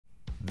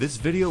This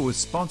video is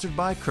sponsored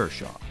by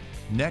Kershaw,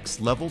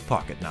 Next Level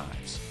Pocket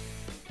Knives.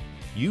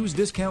 Use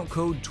discount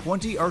code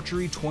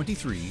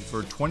 20archery23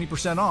 for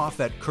 20%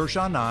 off at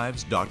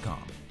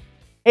kershawknives.com.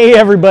 Hey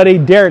everybody,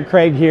 Derek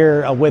Craig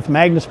here with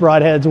Magnus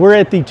Broadheads. We're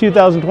at the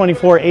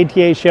 2024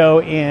 ATA show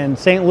in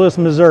St. Louis,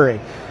 Missouri.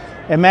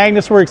 At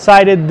Magnus, we're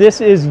excited. This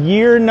is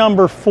year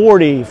number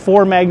 40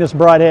 for Magnus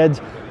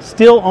Broadheads,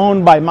 still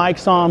owned by Mike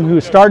Somm,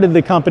 who started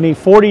the company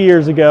 40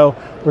 years ago.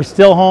 We're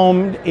still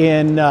home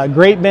in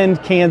Great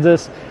Bend,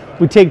 Kansas.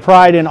 We take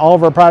pride in all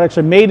of our products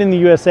are made in the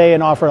USA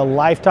and offer a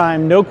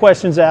lifetime, no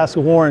questions asked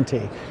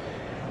warranty.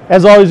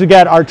 As always, we've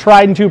got our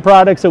tried and true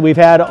products that we've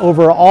had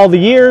over all the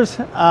years.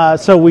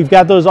 So we've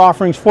got those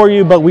offerings for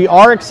you, but we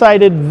are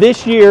excited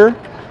this year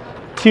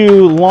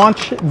to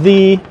launch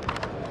the,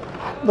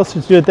 let's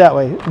just do it that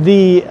way,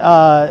 the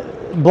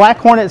Black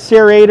Hornet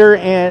serrator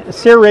and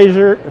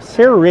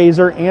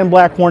serrazer and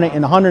Black Hornet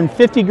in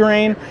 150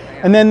 grain.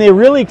 And then the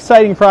really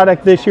exciting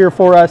product this year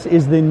for us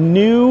is the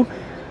new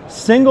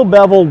single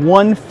bevel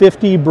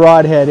 150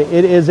 broadhead.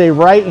 It is a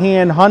right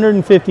hand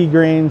 150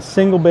 grain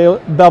single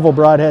bevel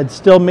broadhead,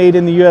 still made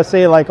in the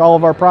USA like all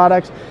of our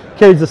products.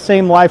 Carries the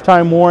same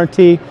lifetime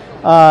warranty.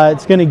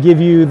 It's going to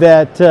give you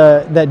that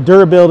that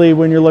durability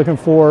when you're looking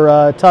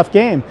for tough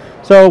game.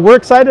 So we're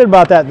excited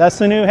about that. That's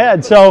the new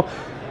head. So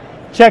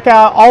check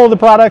out all of the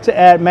products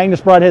at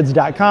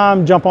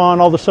magnusbroadheads.com. Jump on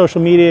all the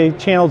social media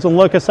channels and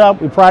look us up.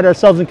 We pride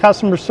ourselves in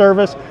customer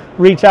service.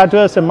 Reach out to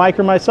us, and Mike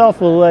or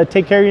myself will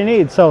take care of your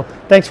needs. So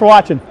thanks for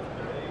watching.